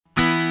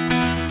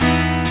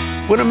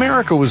When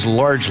America was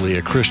largely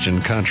a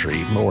Christian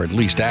country, or at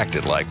least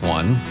acted like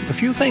one, a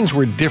few things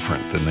were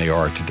different than they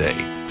are today,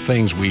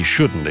 things we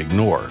shouldn't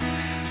ignore.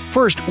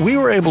 First, we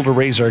were able to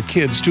raise our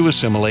kids to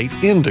assimilate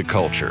into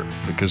culture,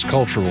 because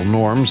cultural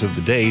norms of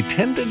the day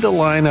tended to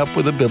line up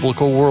with a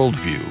biblical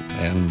worldview,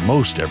 and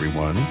most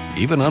everyone,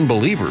 even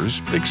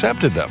unbelievers,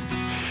 accepted them.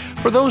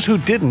 For those who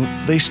didn't,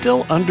 they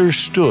still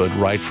understood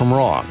right from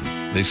wrong.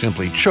 They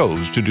simply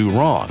chose to do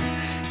wrong.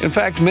 In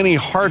fact, many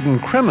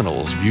hardened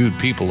criminals viewed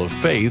people of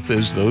faith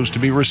as those to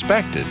be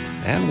respected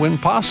and, when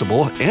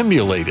possible,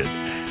 emulated.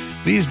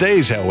 These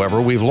days, however,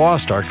 we've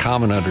lost our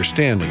common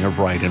understanding of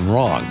right and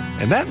wrong,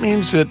 and that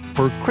means that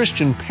for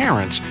Christian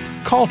parents,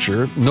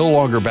 culture no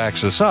longer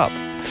backs us up.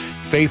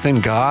 Faith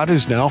in God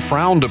is now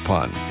frowned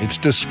upon. It's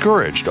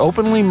discouraged,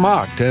 openly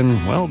mocked,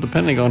 and, well,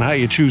 depending on how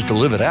you choose to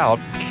live it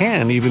out,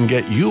 can even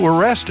get you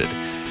arrested.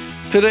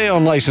 Today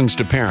on License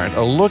to Parent,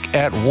 a look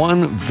at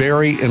one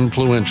very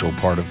influential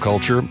part of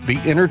culture, the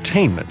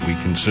entertainment we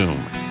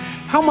consume.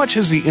 How much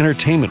has the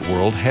entertainment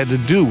world had to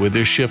do with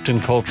this shift in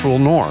cultural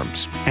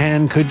norms?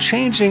 And could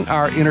changing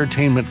our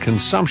entertainment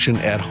consumption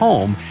at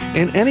home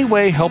in any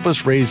way help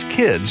us raise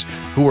kids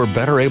who are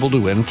better able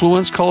to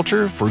influence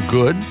culture for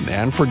good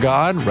and for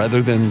God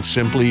rather than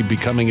simply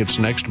becoming its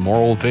next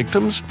moral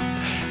victims?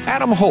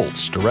 Adam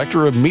Holz,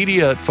 Director of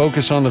Media at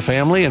Focus on the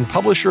Family and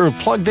publisher of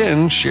Plugged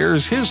In,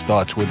 shares his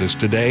thoughts with us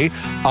today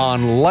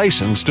on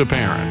License to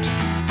Parent.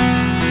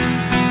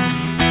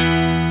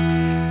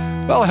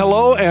 Well,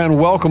 hello and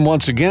welcome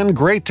once again.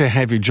 Great to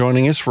have you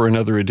joining us for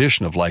another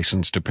edition of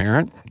License to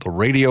Parent, the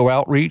radio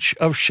outreach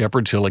of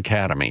Shepherd's Hill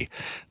Academy.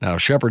 Now,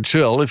 Shepherd's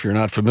Hill, if you're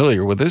not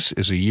familiar with this,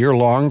 is a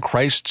year-long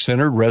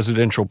Christ-centered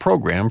residential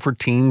program for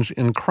teens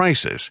in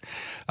crisis.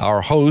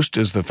 Our host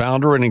is the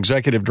founder and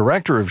executive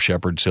director of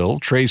Shepherd's Hill,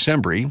 Trace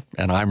Embry,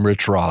 and I'm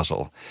Rich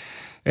Rosell.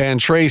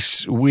 And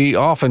Trace, we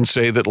often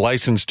say that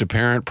License to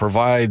Parent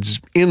provides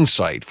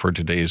insight for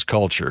today's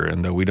culture,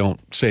 and though we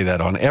don't say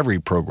that on every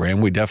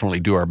program, we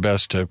definitely do our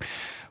best to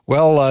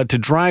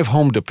drive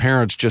home to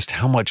parents just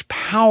how much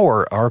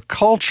power our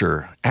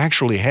culture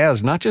actually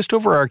has, not just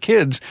over our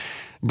kids,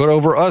 but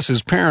over us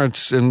as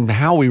parents and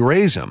how we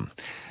raise them.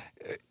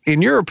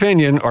 In your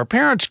opinion, are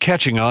parents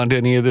catching on to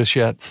any of this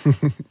yet?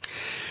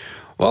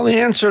 Well,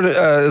 the answer,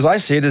 as I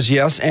see it, is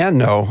yes and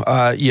no.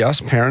 Yes,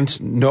 parents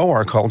know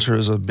our culture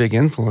is a big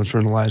influencer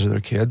in the lives of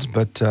their kids,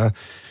 but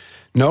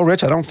no,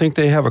 Rich, I don't think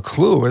they have a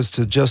clue as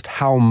to just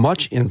how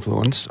much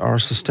influence our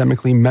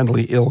systemically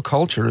mentally ill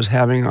culture is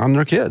having on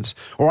their kids,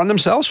 or on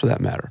themselves for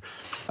that matter.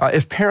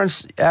 If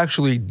parents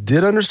actually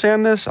did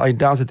understand this, I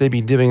doubt that they'd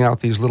be giving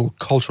out these little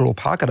cultural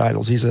pocket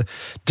idols, these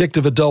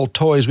addictive adult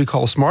toys we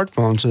call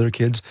smartphones to their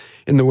kids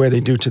in the way they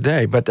do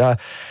today. But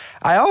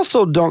I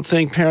also don't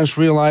think parents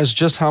realize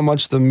just how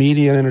much the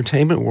media and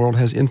entertainment world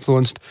has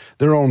influenced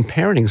their own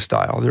parenting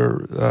style.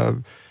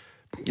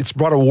 It's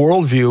brought a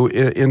worldview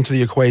into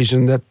the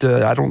equation that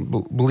I don't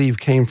believe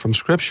came from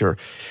Scripture.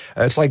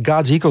 It's like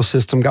God's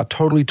ecosystem got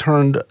totally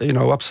turned,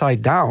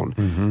 upside down.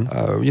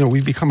 Mm-hmm.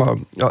 We've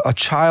become a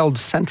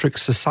child-centric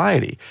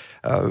society,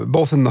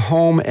 both in the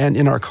home and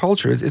in our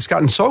culture. It's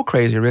gotten so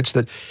crazy, Rich,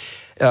 that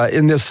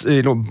in this,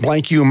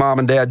 blank you mom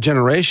and dad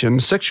generation,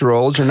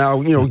 6-year-olds are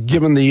now,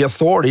 given the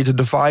authority to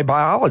defy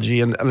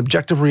biology and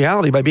objective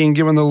reality by being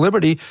given the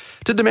liberty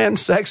to demand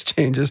sex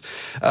changes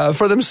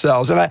for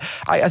themselves. And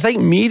I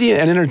think media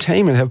and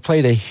entertainment have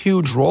played a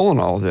huge role in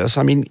all of this.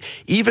 I mean,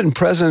 even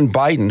President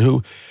Biden,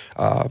 who,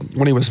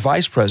 when he was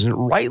vice president,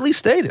 rightly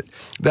stated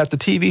that the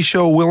TV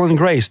show Will and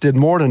Grace did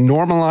more to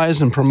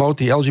normalize and promote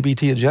the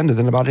LGBT agenda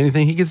than about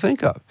anything he could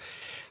think of.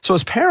 So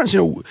as parents,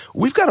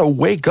 we've got to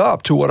wake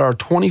up to what our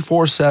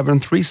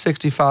 24/7,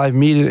 365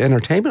 media and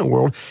entertainment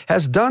world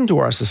has done to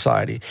our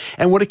society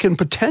and what it can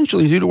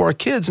potentially do to our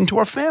kids and to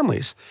our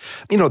families.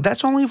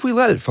 That's only if we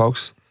let it,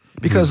 folks,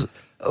 because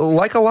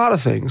like a lot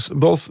of things,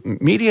 both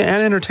media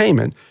and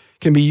entertainment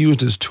can be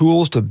used as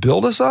tools to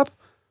build us up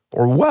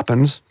or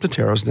weapons to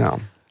tear us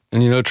down.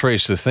 And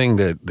Trace, the thing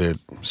that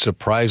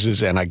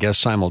surprises and I guess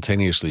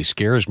simultaneously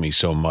scares me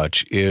so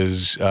much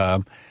is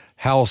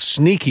how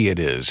sneaky it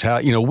is.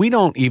 How, we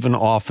don't even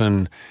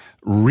often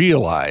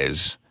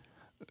realize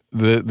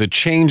the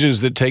changes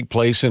that take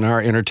place in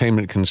our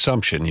entertainment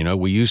consumption.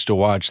 We used to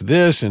watch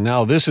this, and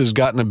now this has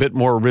gotten a bit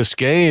more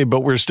risque, but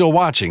we're still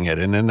watching it.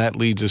 And then that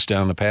leads us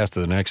down the path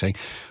to the next thing.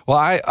 Well,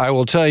 I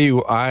will tell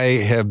you,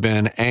 I have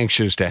been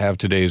anxious to have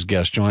today's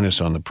guest join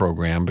us on the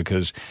program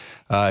because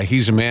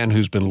he's a man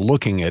who's been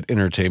looking at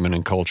entertainment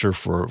and culture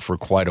for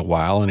quite a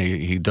while, and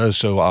he does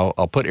so,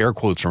 I'll put air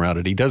quotes around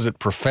it, he does it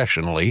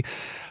professionally.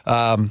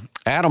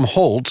 Adam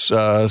Holz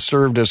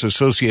served as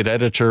associate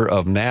editor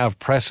of Nav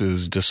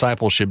Press's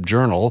Discipleship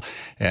Journal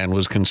and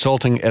was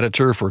consulting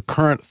editor for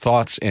Current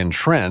Thoughts and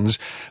Trends,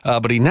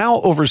 but he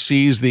now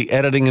oversees the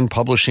editing and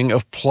publishing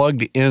of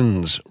Plugged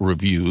In's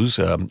reviews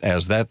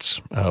as that's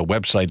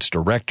website's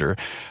director.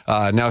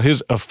 Now,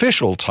 his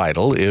official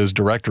title is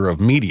Director of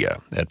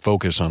Media at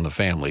Focus on the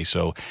family.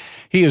 So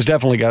he has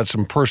definitely got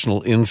some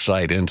personal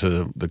insight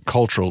into the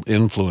cultural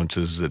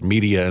influences that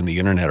media and the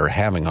internet are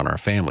having on our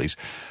families.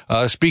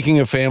 Speaking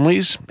of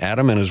families,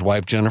 Adam and his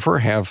wife Jennifer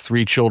have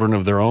 3 children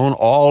of their own,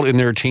 all in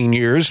their teen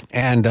years.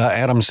 And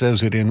Adam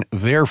says that in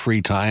their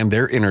free time,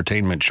 their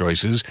entertainment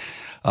choices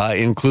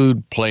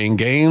include playing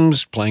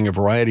games, playing a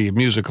variety of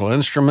musical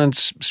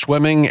instruments,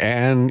 swimming,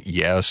 and,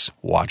 yes,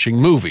 watching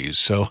movies.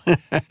 So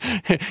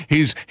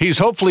he's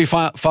hopefully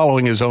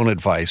following his own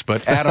advice.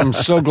 But, Adam,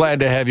 so glad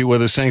to have you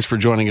with us. Thanks for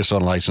joining us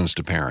on Licensed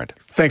to Parent.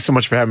 Thanks so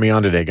much for having me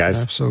on today,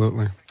 guys.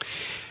 Absolutely.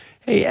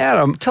 Hey,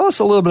 Adam, tell us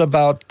a little bit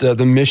about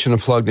the mission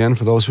of Plugged In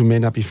for those who may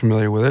not be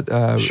familiar with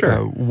it.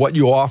 Sure. What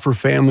you offer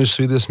families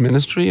through this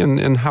ministry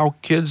and how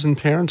kids and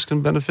parents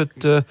can benefit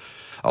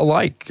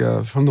alike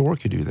from the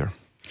work you do there.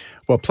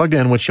 Well, Plugged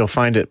In, which you'll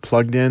find at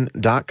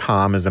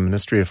pluggedin.com, is a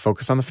ministry of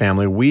focus on the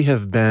family. We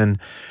have been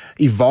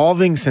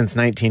evolving since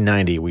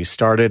 1990. We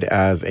started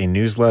as a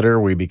newsletter.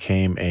 We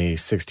became a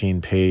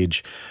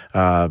 16-page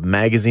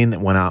magazine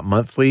that went out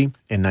monthly.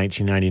 In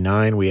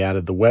 1999, we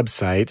added the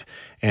website.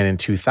 And in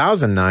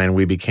 2009,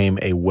 we became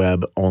a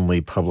web-only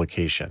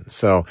publication.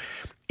 So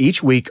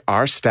each week,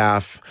 our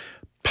staff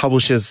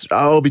publishes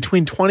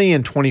between 20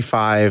 and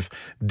 25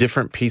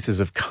 different pieces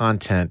of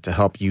content to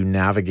help you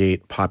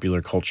navigate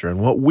popular culture. And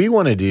what we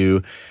want to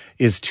do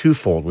is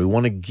twofold. We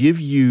want to give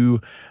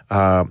you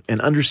an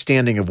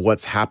understanding of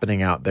what's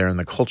happening out there in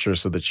the culture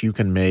so that you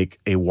can make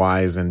a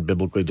wise and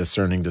biblically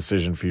discerning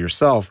decision for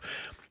yourself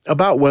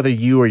about whether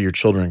you or your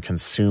children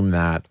consume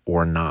that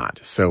or not.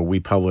 So we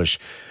publish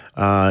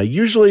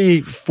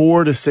usually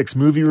 4 to 6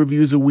 movie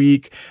reviews a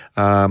week.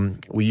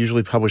 We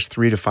usually publish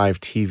 3 to 5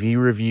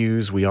 TV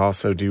reviews. We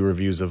also do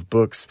reviews of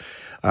books,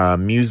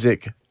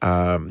 music,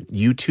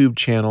 YouTube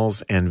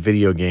channels, and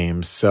video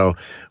games. So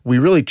we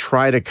really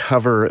try to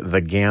cover the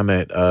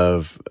gamut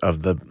of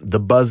the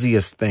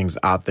buzziest things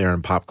out there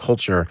in pop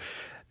culture.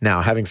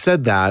 Now, having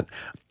said that,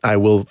 I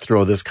will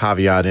throw this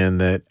caveat in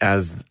that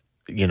as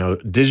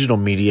digital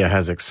media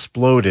has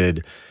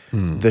exploded,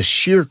 the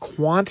sheer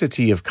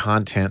quantity of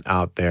content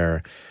out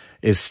there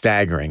is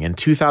staggering. In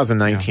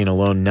 2019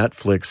 alone,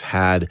 Netflix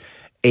had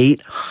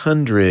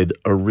 800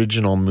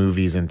 original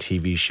movies and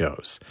TV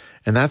shows.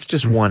 And that's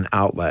just one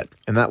outlet.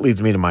 And that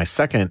leads me to my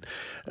second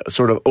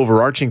sort of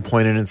overarching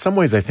point. And in some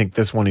ways, I think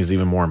this one is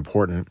even more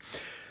important.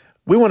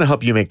 We want to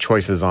help you make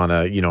choices on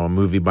a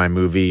movie by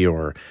movie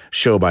or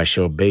show by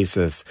show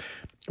basis.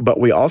 But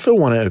we also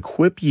want to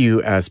equip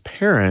you as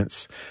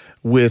parents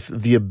with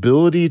the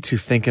ability to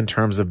think in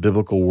terms of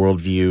biblical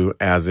worldview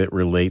as it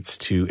relates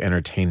to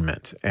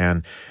entertainment.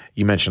 And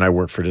you mentioned I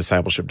work for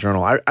Discipleship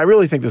Journal. I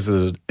really think this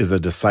is a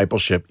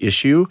discipleship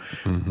issue,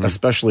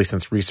 especially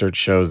since research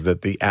shows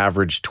that the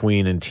average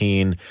tween and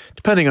teen,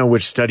 depending on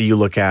which study you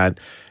look at,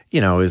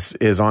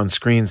 is on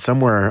screen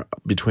somewhere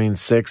between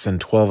 6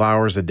 and 12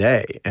 hours a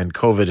day. And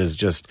COVID has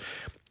just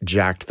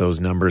jacked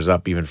those numbers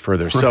up even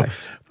further. Right. So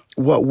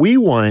what we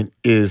want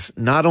is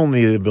not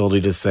only the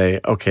ability to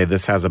say, okay,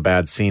 this has a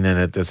bad scene in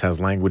it, this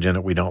has language in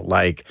it we don't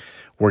like,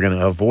 we're going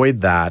to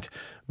avoid that,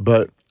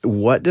 but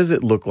what does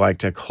it look like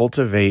to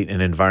cultivate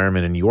an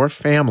environment in your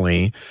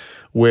family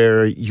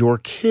where your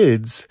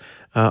kids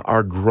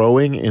are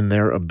growing in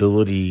their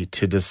ability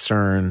to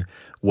discern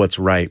what's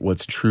right,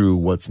 what's true,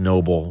 what's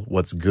noble,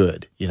 what's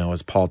good,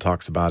 as Paul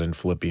talks about in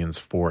Philippians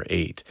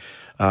 4:8.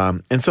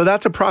 And so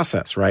that's a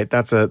process, right?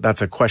 That's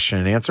a question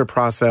and answer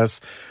process.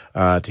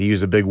 To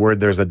use a big word,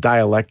 there's a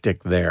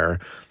dialectic there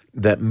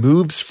that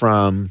moves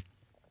from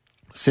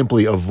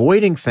simply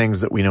avoiding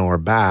things that we know are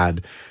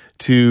bad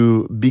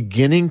to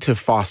beginning to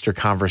foster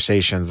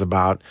conversations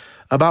about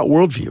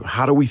worldview.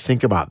 How do we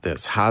think about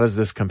this? How does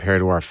this compare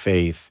to our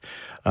faith?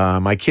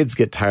 My kids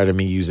get tired of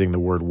me using the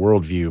word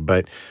worldview,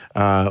 but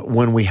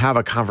when we have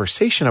a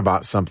conversation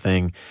about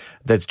something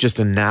that's just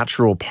a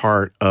natural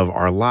part of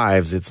our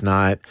lives, it's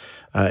not.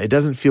 It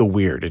doesn't feel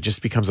weird. It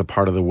just becomes a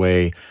part of the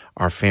way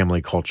our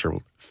family culture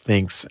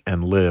thinks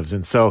and lives.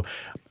 And so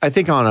I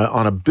think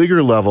on a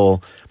bigger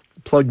level,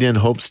 Plugged In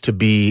hopes to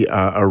be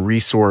a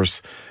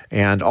resource,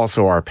 and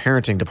also our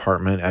parenting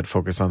department at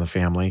Focus on the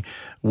Family,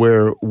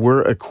 where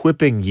we're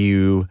equipping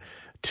you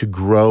to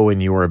grow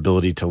in your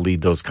ability to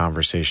lead those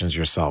conversations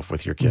yourself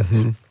with your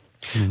kids.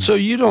 So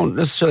you don't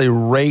necessarily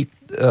rate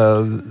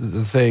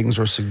the things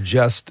or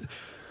suggest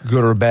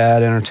good or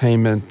bad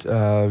entertainment.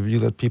 You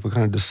let people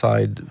kind of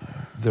decide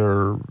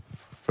for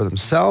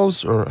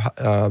themselves, or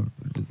can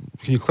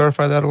you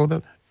clarify that a little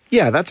bit?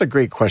 Yeah, that's a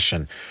great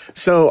question.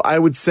 So I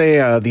would say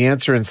the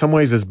answer in some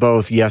ways is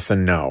both yes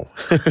and no.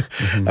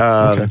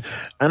 Okay.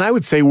 And I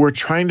would say we're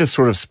trying to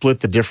sort of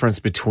split the difference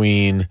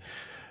between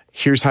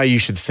here's how you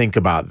should think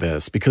about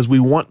this, because we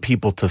want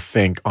people to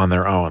think on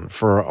their own.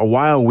 For a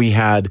while, we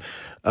had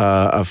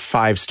a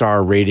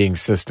 5-star rating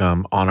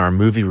system on our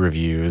movie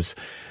reviews,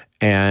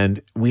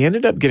 and we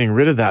ended up getting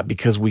rid of that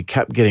because we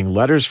kept getting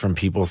letters from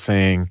people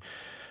saying,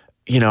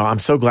 I'm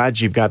so glad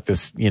you've got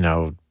this,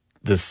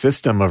 this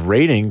system of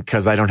rating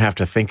because I don't have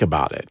to think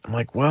about it. I'm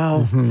like,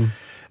 well,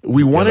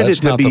 we wanted it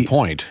to be. That's not the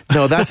point.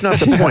 No, that's not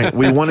the point.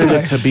 We wanted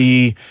it to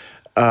be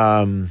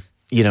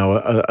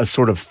a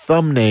sort of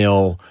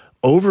thumbnail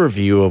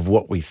overview of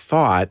what we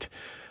thought.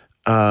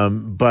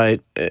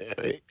 But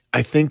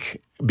I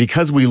think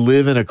because we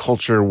live in a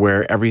culture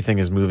where everything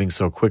is moving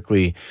so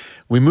quickly,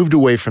 we moved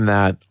away from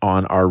that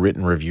on our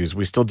written reviews.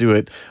 We still do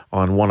it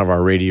on one of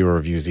our radio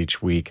reviews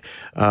each week.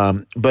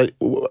 But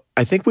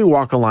I think we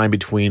walk a line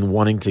between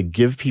wanting to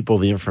give people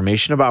the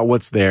information about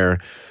what's there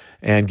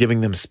and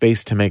giving them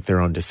space to make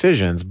their own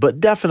decisions, but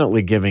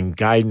definitely giving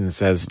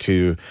guidance as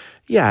to,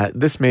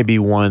 this may be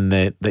one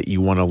that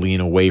you want to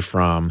lean away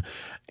from.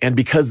 And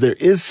because there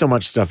is so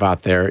much stuff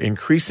out there,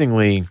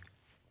 increasingly,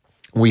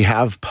 we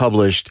have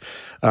published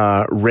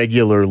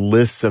regular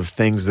lists of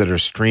things that are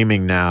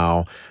streaming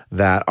now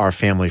that are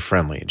family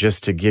friendly,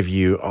 just to give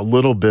you a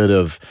little bit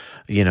of,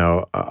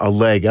 a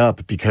leg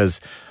up.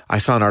 Because I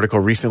saw an article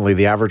recently,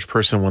 the average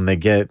person, when they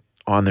get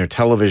on their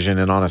television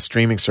and on a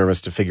streaming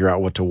service to figure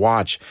out what to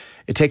watch,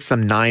 it takes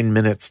them 9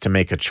 minutes to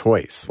make a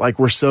choice. Like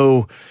we're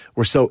so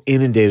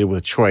inundated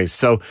with choice.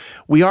 So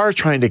we are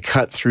trying to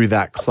cut through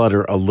that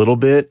clutter a little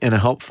bit in a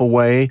helpful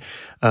way.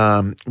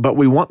 But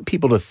we want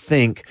people to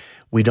think.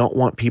 We don't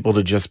want people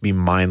to just be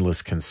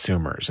mindless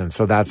consumers. And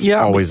so that's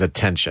always a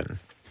tension.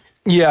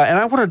 Yeah. And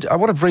I want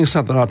to bring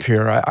something up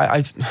here.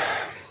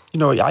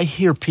 I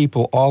hear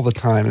people all the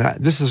time,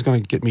 and this is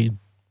going to get me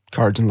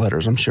cards and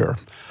letters, I'm sure.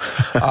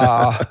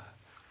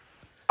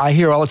 I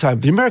hear all the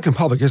time, the American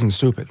public isn't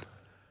stupid.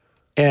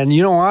 And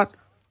you know what?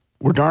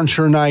 We're darn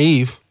sure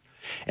naive.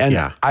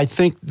 And I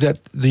think that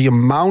the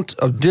amount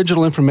of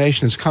digital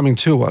information that's coming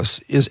to us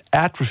is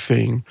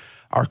atrophying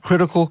our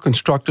critical,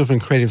 constructive,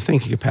 and creative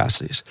thinking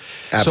capacities.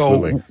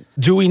 Absolutely. So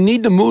do we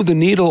need to move the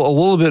needle a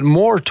little bit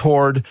more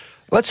toward,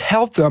 let's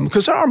help them?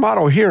 Because our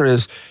motto here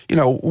is,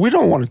 we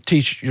don't want to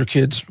teach your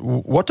kids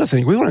what to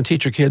think. We want to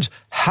teach your kids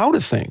how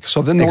to think,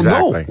 so then they'll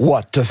know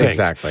what to think.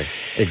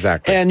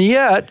 Exactly. And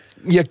yet,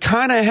 you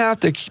kind of have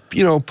to,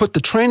 put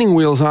the training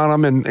wheels on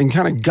them and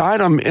kind of guide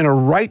them in a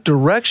right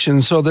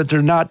direction so that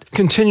they're not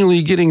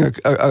continually getting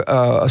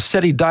a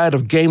steady diet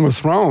of Game of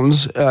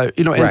Thrones,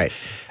 Right.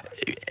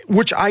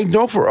 Which I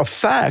know for a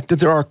fact that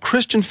there are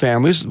Christian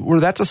families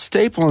where that's a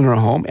staple in their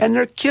home, and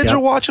their kids are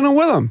watching it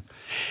with them.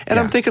 And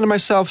I'm thinking to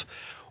myself,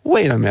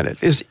 wait a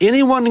minute, is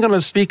anyone going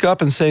to speak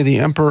up and say the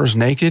emperor's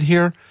naked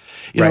here?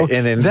 And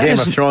in Game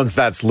of Thrones,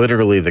 that's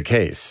literally the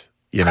case.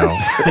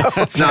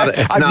 It's not a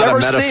metaphor. I've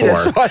never seen it,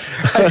 so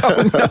I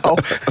don't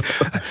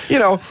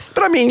know.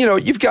 But I mean,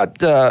 you've got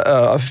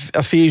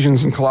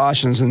Ephesians and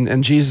Colossians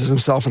and Jesus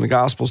himself in the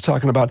Gospels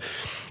talking about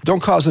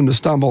don't cause them to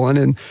stumble. And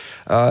in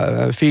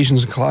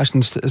Ephesians and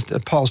Colossians,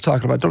 Paul's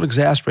talking about don't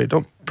exasperate,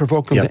 don't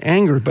provoke them to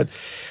anger. But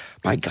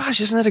my gosh,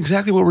 isn't that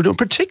exactly what we're doing,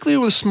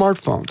 particularly with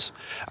smartphones?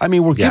 I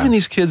mean, we're giving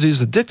these kids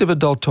these addictive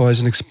adult toys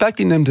and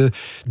expecting them to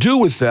do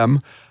with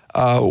them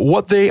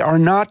what they are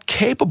not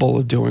capable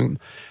of doing.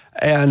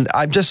 And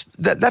I'm just,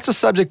 that's a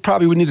subject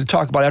probably we need to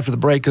talk about after the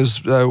break,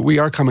 because we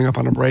are coming up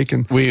on a break.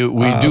 And we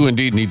do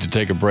indeed need to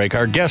take a break.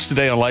 Our guest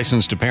today on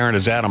Licensed to Parent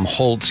is Adam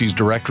Holtz. He's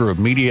Director of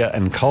Media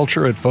and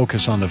Culture at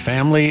Focus on the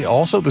Family,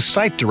 also the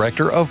site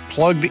director of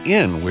Plugged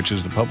In, which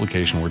is the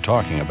publication we're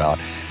talking about.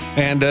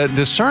 And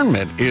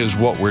discernment is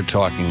what we're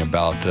talking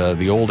about.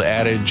 The old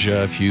adage,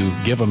 if you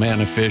give a man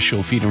a fish,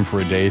 you'll feed him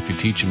for a day. If you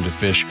teach him to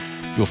fish,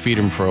 you'll feed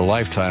him for a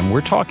lifetime. We're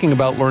talking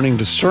about learning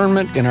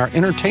discernment in our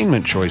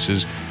entertainment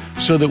choices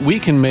so that we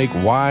can make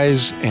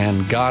wise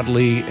and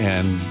godly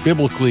and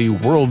biblically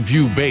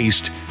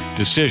worldview-based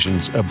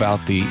decisions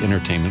about the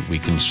entertainment we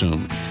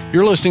consume.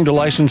 You're listening to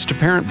Licensed to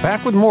Parent.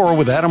 Back with more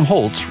with Adam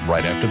Holtz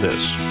right after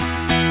this.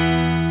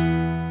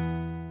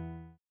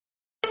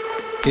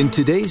 In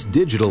today's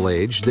digital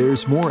age,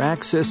 there's more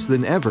access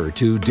than ever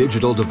to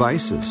digital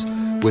devices.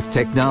 With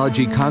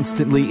technology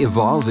constantly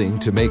evolving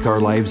to make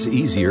our lives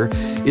easier,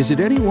 is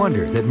it any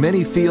wonder that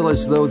many feel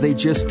as though they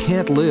just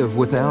can't live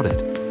without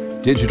it?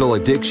 Digital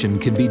addiction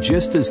can be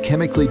just as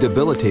chemically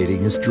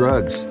debilitating as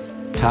drugs.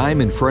 Time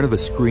in front of a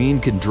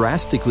screen can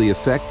drastically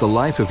affect the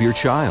life of your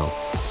child.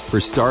 For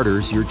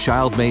starters, your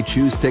child may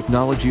choose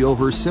technology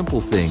over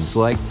simple things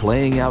like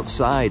playing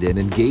outside and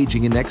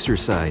engaging in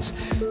exercise,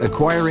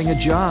 acquiring a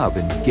job,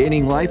 and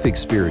gaining life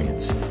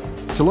experience.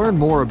 To learn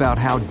more about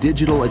how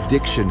digital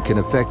addiction can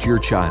affect your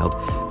child,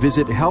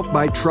 visit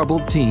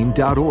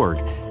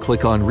helpmytroubledteen.org,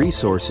 click on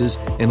Resources,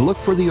 and look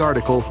for the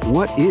article,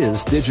 What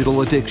is Digital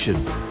Addiction?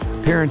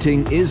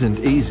 Parenting isn't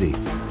easy.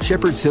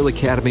 Shepherd's Hill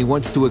Academy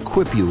wants to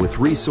equip you with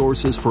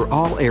resources for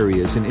all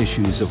areas and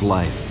issues of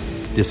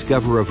life.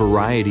 Discover a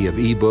variety of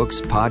ebooks,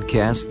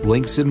 podcasts,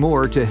 links, and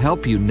more to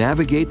help you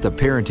navigate the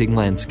parenting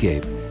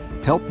landscape.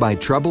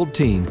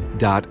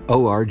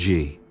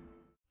 helpmytroubledteen.org.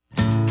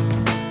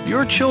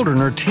 Your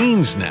children are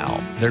teens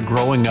now. They're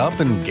growing up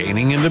and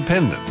gaining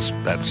independence.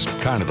 That's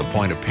kind of the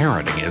point of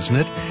parenting, isn't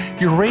it?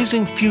 You're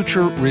raising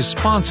future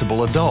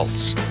responsible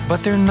adults,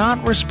 but they're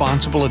not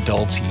responsible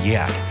adults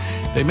yet.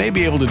 They may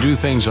be able to do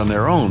things on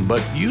their own,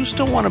 but you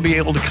still want to be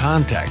able to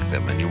contact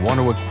them and you want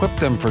to equip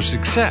them for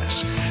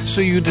success.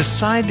 So you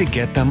decide to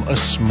get them a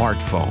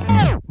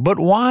smartphone. But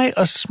why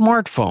a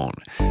smartphone?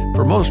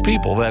 For most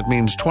people, that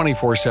means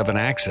 24/7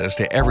 access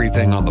to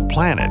everything on the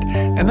planet,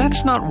 and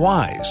that's not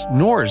wise,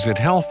 nor is it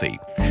healthy.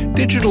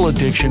 Digital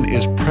addiction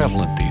is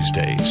prevalent these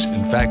days.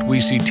 In fact, we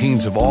see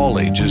teens of all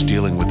ages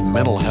dealing with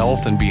mental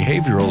health and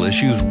behavioral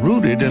issues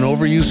rooted in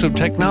overuse of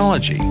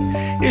technology.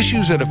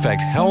 Issues that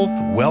affect health,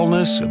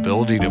 wellness,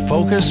 ability to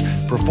focus,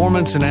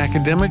 performance in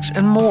academics,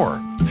 and more.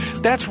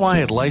 That's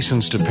why at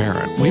License to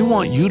Parent, we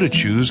want you to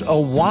choose a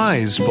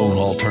wise phone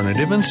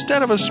alternative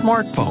instead of a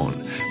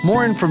smartphone.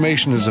 More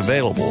information is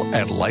available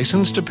at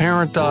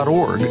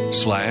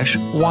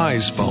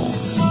licensetoparent.org/wisephone.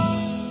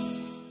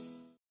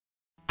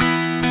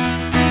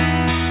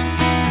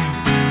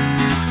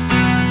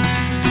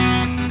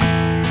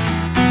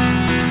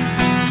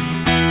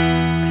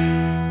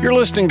 You're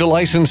listening to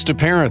License to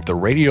Parent, the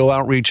radio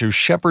outreach of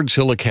Shepherd's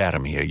Hill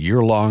Academy, a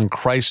year-long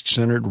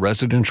Christ-centered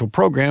residential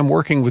program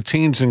working with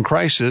teens in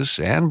crisis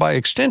and, by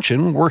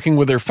extension, working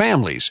with their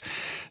families.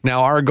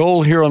 Now, our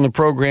goal here on the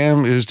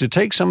program is to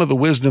take some of the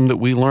wisdom that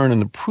we learn in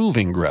the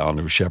proving ground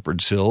of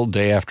Shepherd's Hill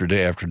day after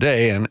day after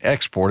day and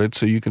export it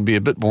so you can be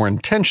a bit more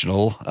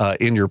intentional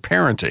in your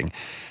parenting.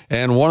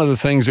 And one of the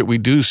things that we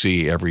do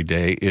see every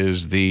day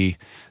is the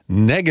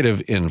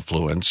negative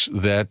influence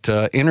that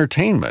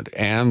entertainment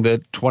and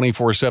that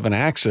 24/7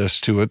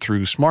 access to it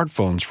through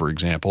smartphones, for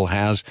example,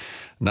 has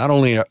not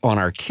only on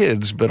our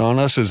kids, but on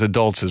us as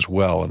adults as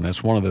well. And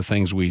that's one of the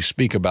things we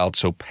speak about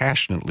so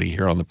passionately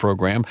here on the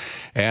program.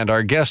 And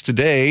our guest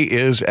today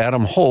is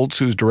Adam Holtz,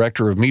 who's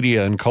Director of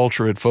Media and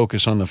Culture at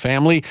Focus on the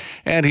Family,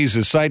 and he's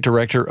the site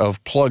director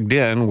of Plugged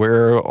In,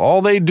 where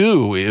all they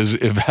do is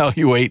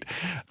evaluate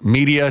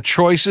media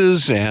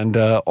choices and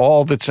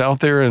all that's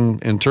out there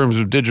in terms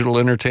of digital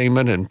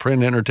entertainment and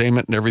print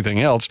entertainment and everything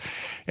else,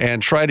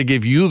 and try to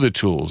give you the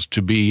tools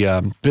to be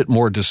a bit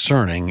more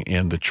discerning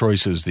in the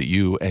choices that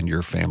you and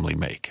your family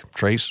make.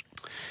 Trace?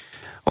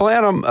 Well,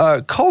 Adam,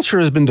 culture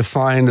has been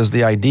defined as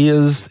the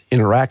ideas,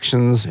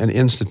 interactions, and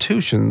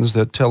institutions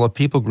that tell a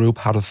people group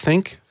how to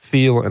think,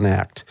 feel, and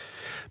act.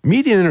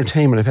 Media and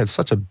entertainment have had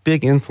such a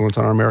big influence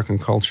on our American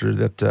culture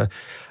that,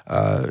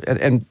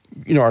 and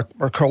you know,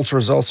 our culture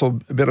has also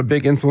been a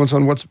big influence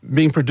on what's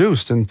being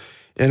produced and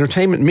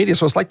entertainment media.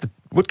 So it's like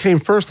what came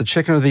first, the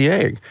chicken or the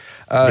egg?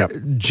 Yep.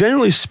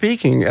 Generally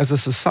speaking, as a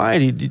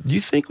society, do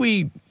you think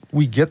we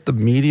get the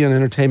media and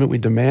entertainment we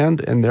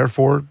demand and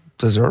therefore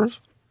deserve?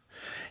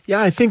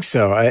 Yeah, I think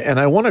so. And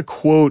I want to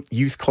quote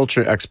youth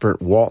culture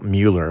expert Walt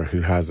Mueller,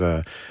 who has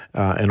an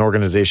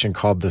organization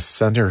called the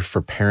Center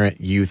for Parent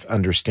Youth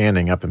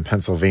Understanding up in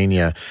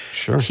Pennsylvania.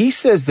 Sure. He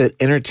says that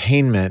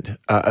entertainment,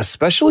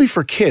 especially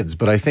for kids,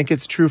 but I think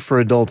it's true for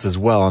adults as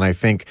well, and I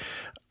think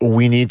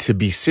we need to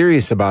be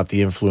serious about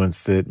the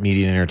influence that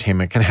media and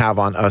entertainment can have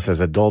on us as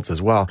adults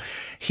as well.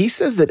 He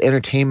says that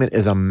entertainment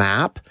is a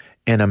map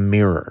and a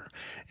mirror.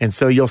 And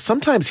so you'll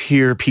sometimes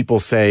hear people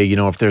say, you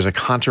know, if there's a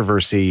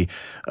controversy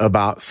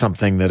about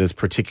something that is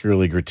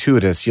particularly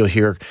gratuitous, you'll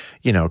hear,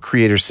 you know,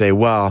 creators say,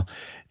 well,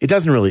 it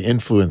doesn't really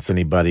influence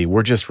anybody.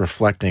 We're just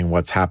reflecting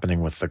what's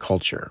happening with the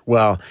culture.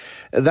 Well,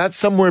 that's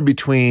somewhere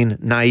between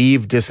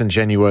naive,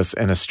 disingenuous,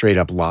 and a straight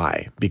up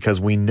lie,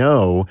 because we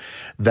know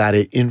that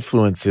it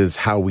influences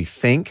how we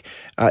think.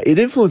 It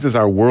influences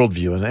our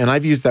worldview. And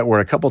I've used that word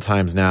a couple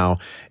times now.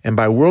 And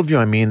by worldview,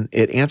 I mean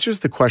it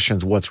answers the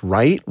questions, what's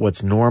right,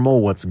 what's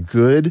normal, what's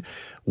good,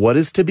 what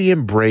is to be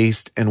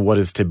embraced, and what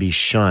is to be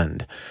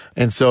shunned.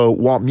 And so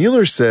Walt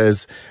Mueller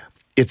says,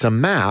 it's a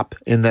map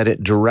in that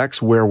it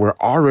directs where we're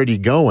already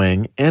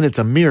going, and it's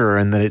a mirror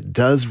in that it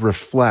does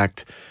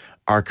reflect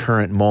our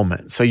current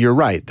moment. So you're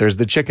right. There's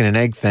the chicken and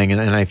egg thing,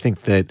 and I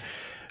think that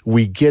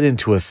we get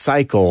into a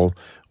cycle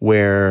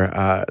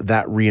where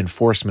that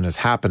reinforcement is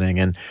happening.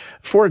 And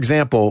for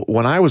example,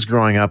 when I was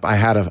growing up, I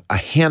had a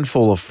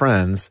handful of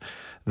friends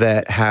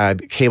that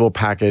had cable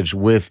package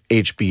with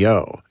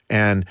HBO.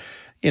 And,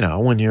 you know,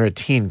 when you're a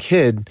teen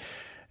kid,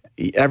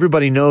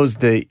 everybody knows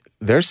that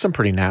there's some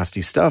pretty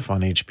nasty stuff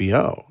on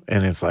HBO.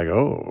 And it's like,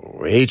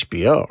 oh,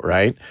 HBO,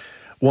 right?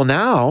 Well,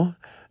 now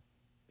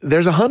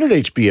there's 100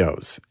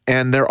 HBOs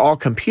and they're all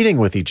competing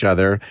with each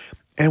other,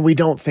 and we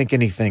don't think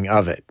anything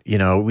of it. You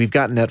know, we've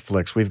got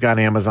Netflix, we've got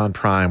Amazon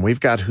Prime, we've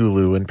got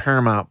Hulu and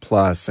Paramount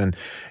Plus, and,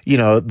 you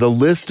know, the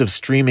list of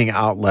streaming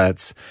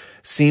outlets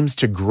seems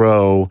to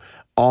grow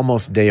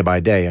almost day by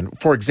day. And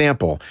for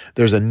example,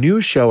 there's a new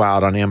show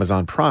out on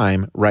Amazon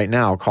Prime right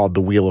now called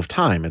The Wheel of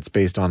Time. It's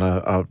based on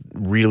a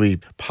really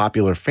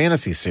popular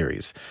fantasy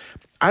series.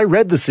 I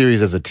read the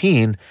series as a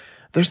teen.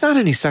 There's not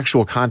any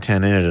sexual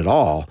content in it at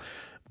all,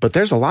 but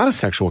there's a lot of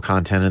sexual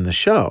content in the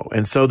show.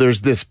 And so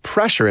there's this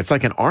pressure. It's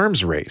like an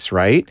arms race,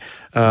 right?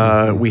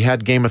 We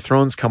had Game of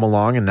Thrones come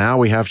along, and now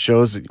we have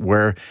shows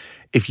where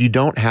if you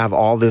don't have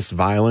all this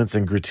violence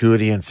and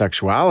gratuity and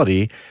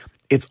sexuality,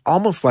 it's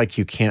almost like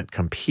you can't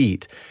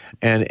compete.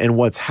 And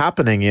what's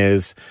happening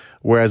is,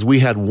 whereas we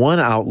had one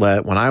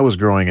outlet when I was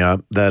growing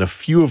up that a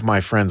few of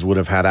my friends would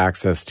have had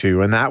access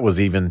to, and that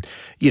was even,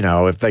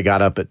 if they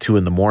got up at 2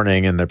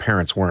 a.m. and their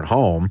parents weren't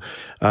home,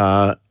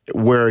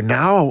 where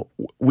now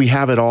we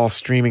have it all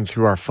streaming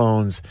through our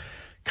phones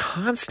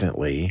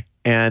constantly.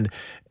 And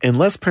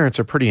unless parents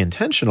are pretty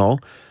intentional,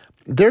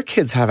 their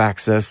kids have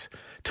access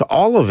to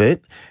all of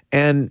it.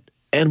 And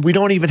we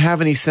don't even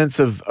have any sense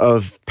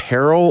of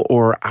peril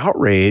or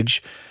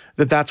outrage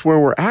that's where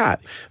we're at.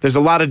 There's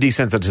a lot of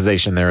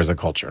desensitization there as a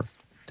culture.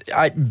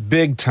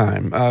 Big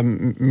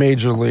time,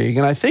 major league.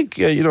 And I think,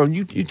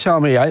 you tell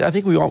me, I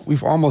think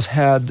we've almost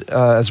had,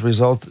 as a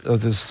result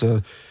of this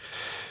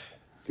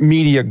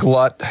media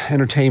glut,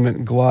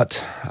 entertainment glut,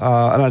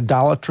 an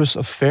idolatrous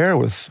affair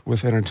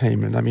with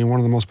entertainment. I mean, one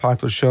of the most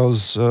popular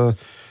shows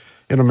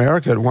in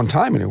America at one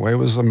time anyway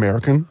was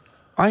American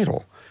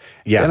Idol.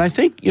 Yeah. And I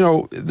think,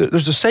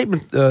 there's a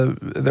statement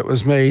that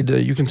was made,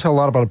 you can tell a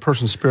lot about a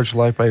person's spiritual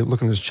life by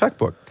looking at his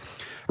checkbook.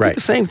 I think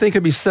the same thing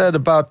could be said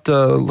about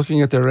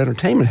looking at their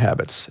entertainment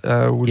habits.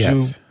 Would you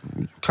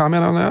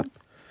comment on that?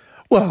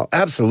 Well,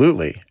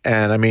 absolutely.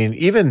 And I mean,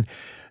 even,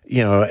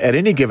 at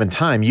any given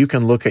time, you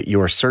can look at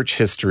your search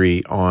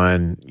history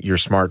on your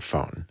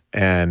smartphone.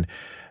 And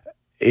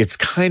it's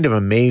kind of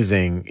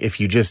amazing if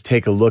you just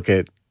take a look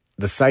at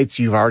the sites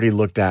you've already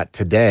looked at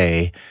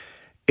today.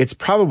 It's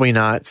probably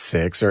not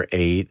 6 or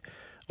 8.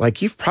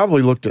 Like, you've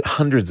probably looked at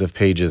hundreds of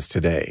pages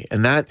today.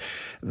 And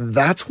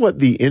that's what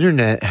the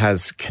internet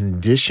has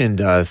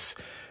conditioned us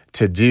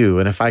to do.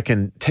 And if I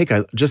can take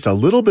just a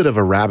little bit of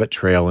a rabbit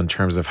trail in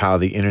terms of how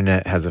the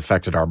internet has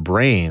affected our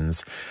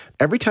brains,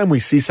 every time we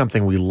see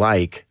something we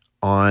like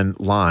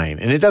online,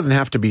 and it doesn't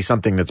have to be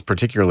something that's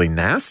particularly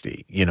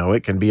nasty,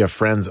 it can be a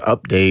friend's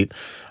update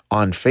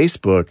on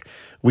Facebook,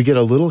 we get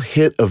a little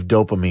hit of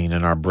dopamine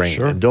in our brain.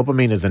 Sure. And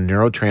dopamine is a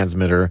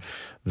neurotransmitter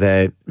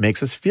that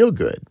makes us feel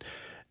good.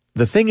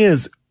 The thing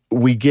is,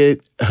 we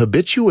get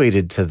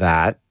habituated to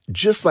that,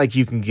 just like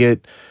you can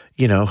get,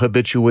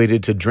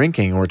 habituated to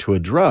drinking or to a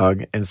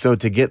drug. And so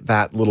to get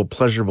that little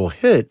pleasurable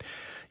hit,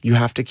 you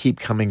have to keep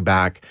coming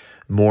back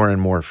more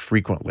and more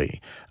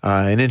frequently.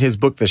 And in his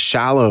book, The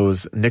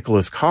Shallows,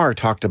 Nicholas Carr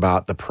talked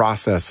about the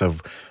process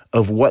of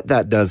what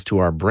that does to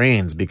our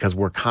brains, because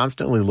we're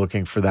constantly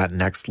looking for that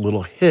next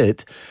little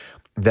hit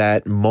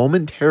that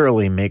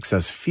momentarily makes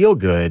us feel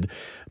good.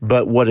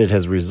 But what it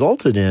has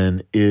resulted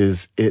in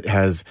is it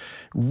has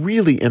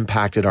really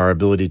impacted our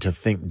ability to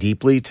think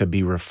deeply, to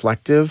be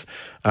reflective,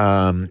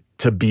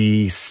 to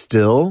be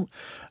still.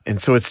 And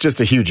so it's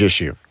just a huge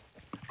issue.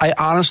 I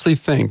honestly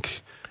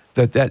think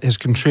that has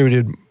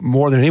contributed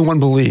more than anyone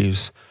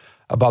believes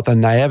about the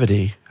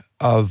naivety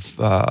of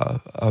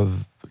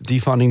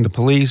defunding the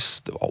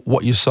police,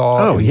 what you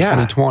saw in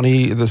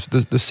 2020,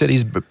 the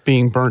cities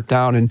being burnt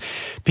down, and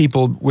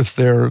people with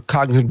their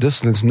cognitive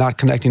dissonance not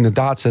connecting the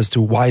dots as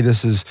to why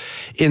this is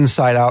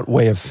inside-out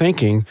way of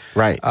thinking.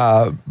 Right.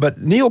 But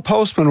Neil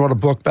Postman wrote a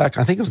book back,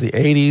 I think it was the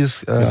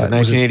 80s. It was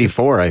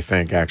 1984, I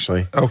think,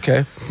 actually.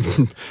 Okay.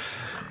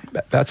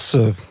 That's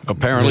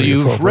apparently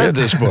you've read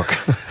this book.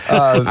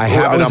 I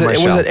have it on my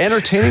shelf. Was it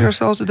Entertaining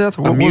Ourselves to Death?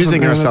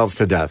 Amusing Ourselves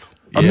to Death.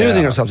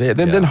 Amusing ourselves.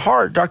 Then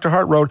Dr.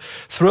 Hart wrote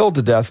Thrilled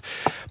to Death.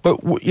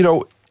 But,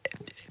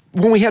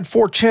 when we had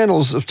 4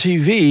 channels of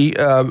TV,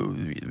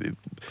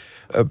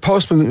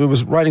 Postman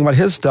was writing about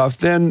his stuff.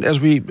 Then as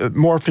we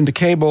morphed into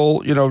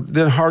cable,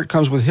 then Hart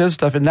comes with his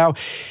stuff. And now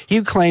he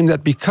claimed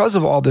that because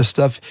of all this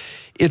stuff,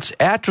 it's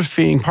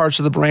atrophying parts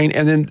of the brain.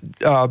 And then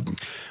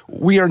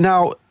we are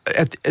now,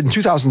 in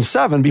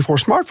 2007, before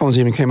smartphones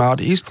even came out,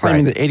 he's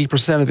claiming that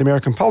 80% of the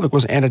American public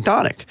was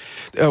anhedonic,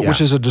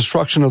 which is a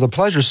destruction of the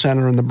pleasure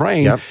center in the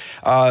brain. Yep.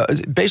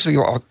 Basically,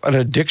 an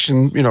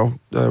addiction,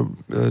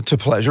 to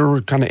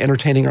pleasure, kind of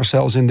entertaining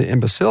ourselves into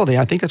imbecility.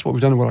 I think that's what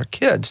we've done with our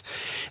kids.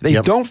 They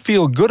don't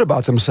feel good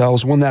about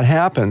themselves when that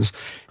happens.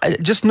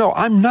 Just know,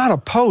 I'm not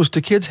opposed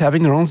to kids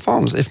having their own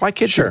phones. If my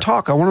kids should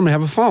talk, I want them to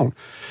have a phone.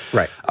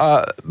 Right.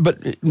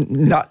 But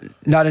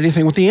not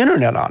anything with the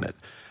internet on it.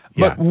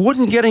 But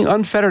wouldn't getting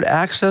unfettered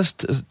access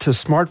to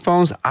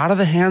smartphones out of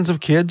the hands of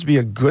kids be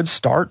a good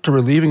start to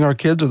relieving our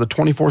kids of the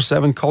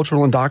 24/7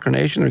 cultural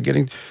indoctrination they're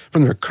getting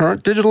from their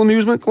current digital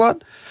amusement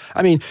glut?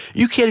 I mean,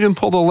 you can't even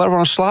pull the lever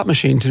on a slot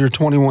machine until you're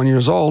 21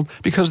 years old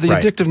because of the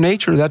addictive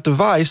nature of that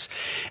device.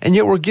 And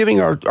yet we're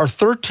giving our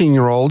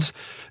 13-year-olds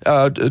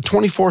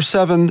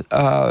 24/7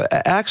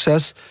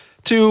 access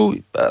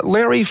to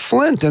Larry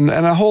Flint and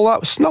a whole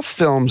lot snuff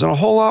films and a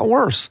whole lot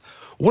worse.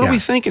 What are we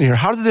thinking here?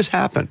 How did this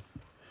happen?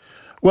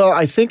 Well,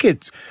 I think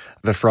it's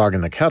the frog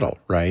in the kettle,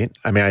 right?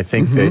 I mean, I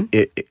think that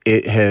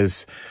it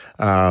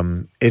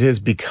has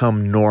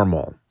become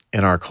normal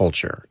in our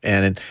culture.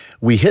 And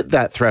we hit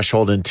that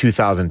threshold in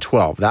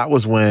 2012. That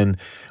was when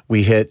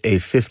we hit a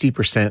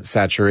 50%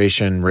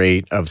 saturation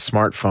rate of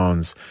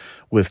smartphones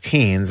with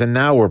teens. And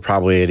now we're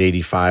probably at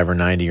 85 or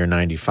 90 or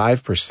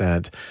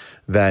 95%,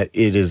 that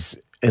it is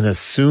an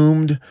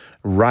assumed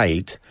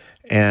right.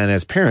 And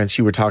as parents,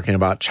 you were talking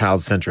about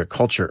child-centric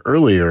culture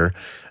earlier.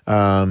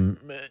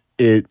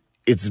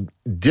 It's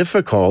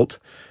difficult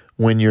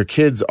when your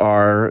kids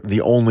are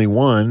the only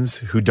ones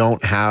who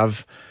don't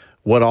have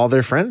what all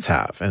their friends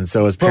have. And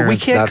so as parents, but we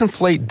can't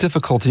conflate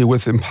difficulty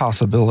with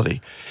impossibility.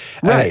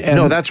 Right.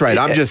 No, that's right.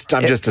 I'm just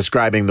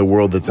describing the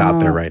world that's out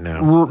there right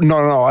now.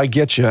 No, I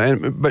get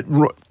you. But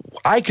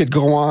I could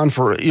go on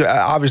for,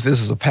 obviously this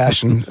is a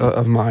passion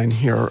of mine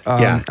here.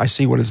 I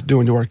see what it's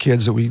doing to our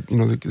kids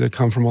that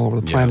come from all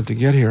over the planet to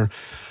get here.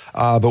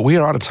 But we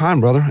are out of time,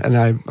 brother, and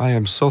I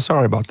am so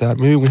sorry about that.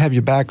 Maybe we'll have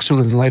you back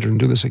sooner than later and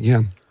do this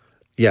again.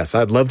 Yes,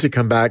 I'd love to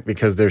come back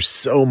because there's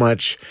so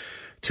much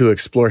to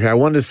explore here. I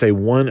wanted to say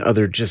one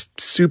other just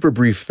super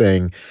brief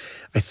thing.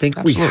 I think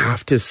we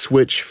have to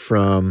switch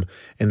from,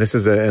 and this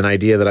is an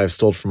idea that I've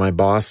stole from my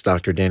boss,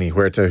 Dr. Danny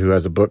Huerta, who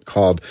has a book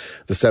called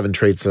The 7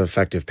 Traits of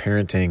Effective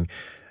Parenting.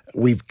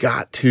 We've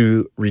got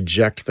to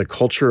reject the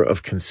culture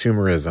of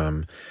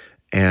consumerism.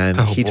 And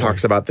he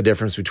talks about the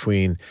difference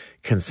between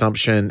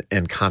consumption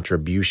and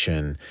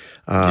contribution.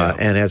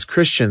 And as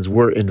Christians,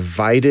 we're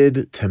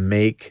invited to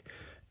make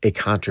a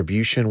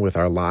contribution with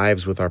our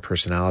lives, with our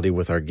personality,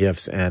 with our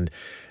gifts. And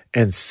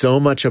so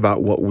much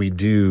about what we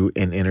do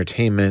in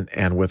entertainment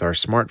and with our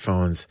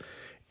smartphones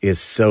is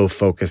so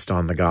focused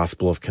on the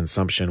gospel of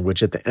consumption,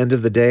 which at the end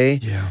of the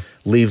day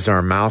leaves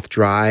our mouth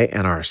dry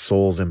and our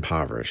souls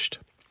impoverished.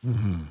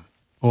 Mm-hmm.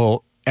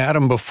 Well,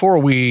 Adam, before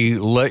we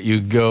let you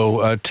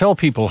go, tell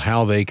people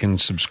how they can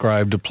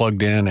subscribe to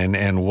Plugged In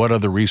and what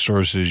other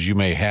resources you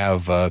may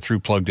have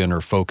through Plugged In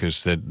or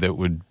Focus that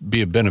would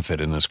be a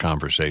benefit in this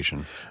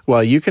conversation.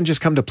 Well, you can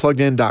just come to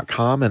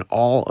pluggedin.com, and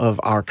all of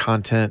our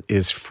content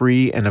is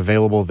free and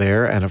available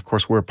there. And of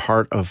course, we're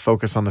part of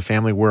Focus on the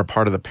Family. We're a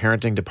part of the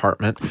parenting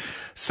department.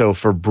 So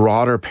for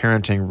broader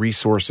parenting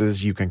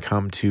resources, you can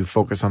come to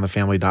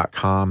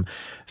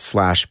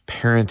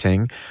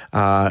focusonthefamily.com/parenting.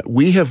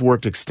 We have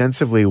worked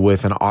extensively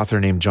with an author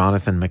named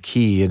Jonathan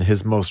McKee, and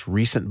his most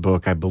recent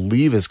book, I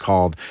believe, is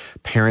called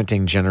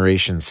Parenting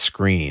Generation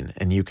Screen.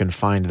 And you can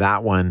find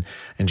that one.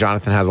 And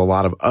Jonathan has a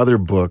lot of other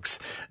books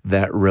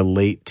that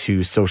relate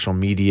to social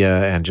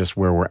media and just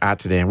where we're at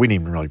today. And we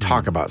didn't even really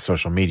talk about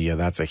social media.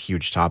 That's a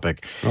huge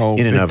topic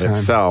in and of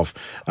itself.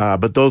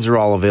 But those are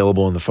all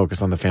available in the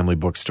Focus on the Family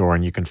bookstore,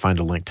 and you can find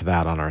a link to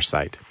that on our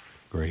site.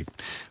 Great.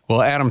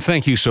 Well, Adam,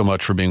 thank you so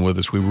much for being with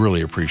us. We really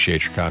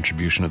appreciate your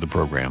contribution to the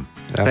program.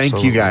 Absolutely.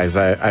 Thank you, guys.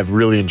 I've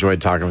really enjoyed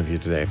talking with you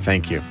today.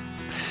 Thank you.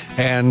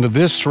 And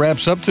this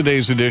wraps up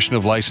today's edition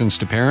of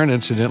Licensed to Parent.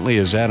 Incidentally,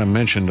 as Adam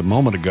mentioned a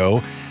moment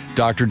ago,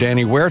 Dr.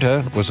 Danny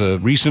Huerta was a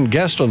recent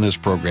guest on this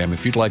program.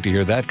 If you'd like to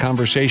hear that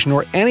conversation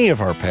or any of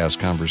our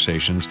past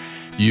conversations,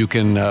 you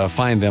can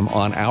find them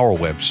on our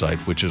website,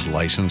 which is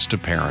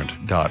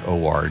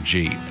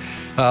licensedtoparent.org.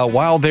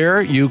 While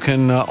there, you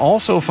can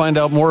also find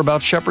out more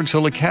about Shepherd's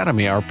Hill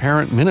Academy, our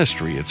parent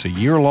ministry. It's a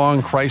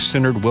year-long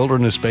Christ-centered,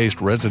 wilderness-based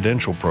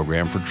residential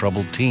program for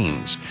troubled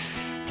teens.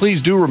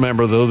 Please do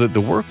remember, though, that the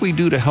work we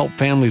do to help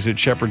families at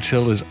Shepherd's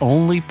Hill is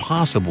only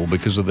possible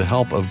because of the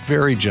help of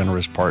very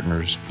generous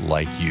partners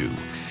like you.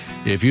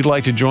 If you'd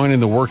like to join in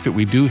the work that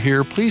we do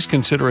here, please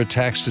consider a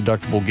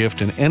tax-deductible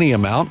gift in any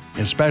amount,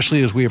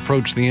 especially as we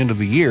approach the end of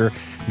the year.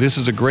 This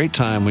is a great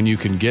time when you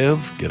can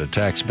give, get a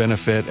tax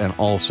benefit, and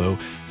also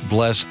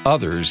bless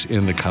others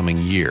in the coming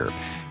year.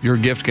 Your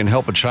gift can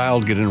help a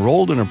child get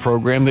enrolled in a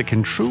program that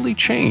can truly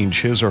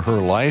change his or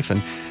her life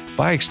and,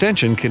 by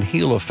extension, can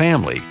heal a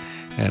family.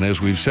 And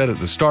as we've said at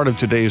the start of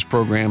today's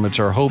program, it's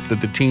our hope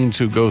that the teens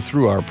who go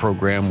through our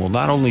program will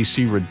not only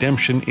see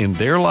redemption in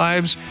their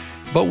lives,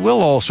 but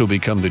will also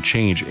become the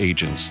change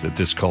agents that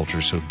this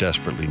culture so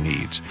desperately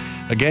needs.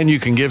 Again, you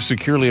can give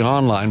securely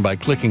online by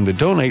clicking the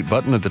donate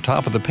button at the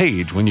top of the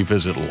page when you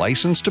visit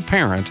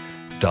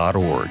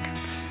licensedtoparent.org.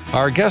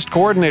 Our guest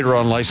coordinator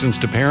on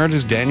Licensed to Parent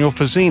is Daniel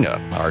Fazina.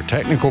 Our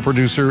technical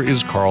producer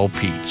is Carl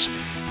Peets.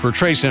 For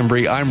Trace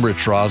Embry, I'm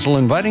Rich Rosell,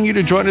 inviting you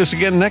to join us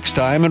again next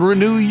time and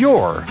renew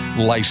your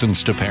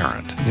License to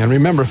Parent. And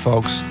remember,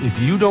 folks, if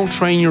you don't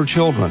train your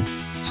children,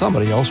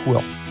 somebody else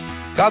will.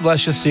 God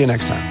bless you. See you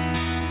next time.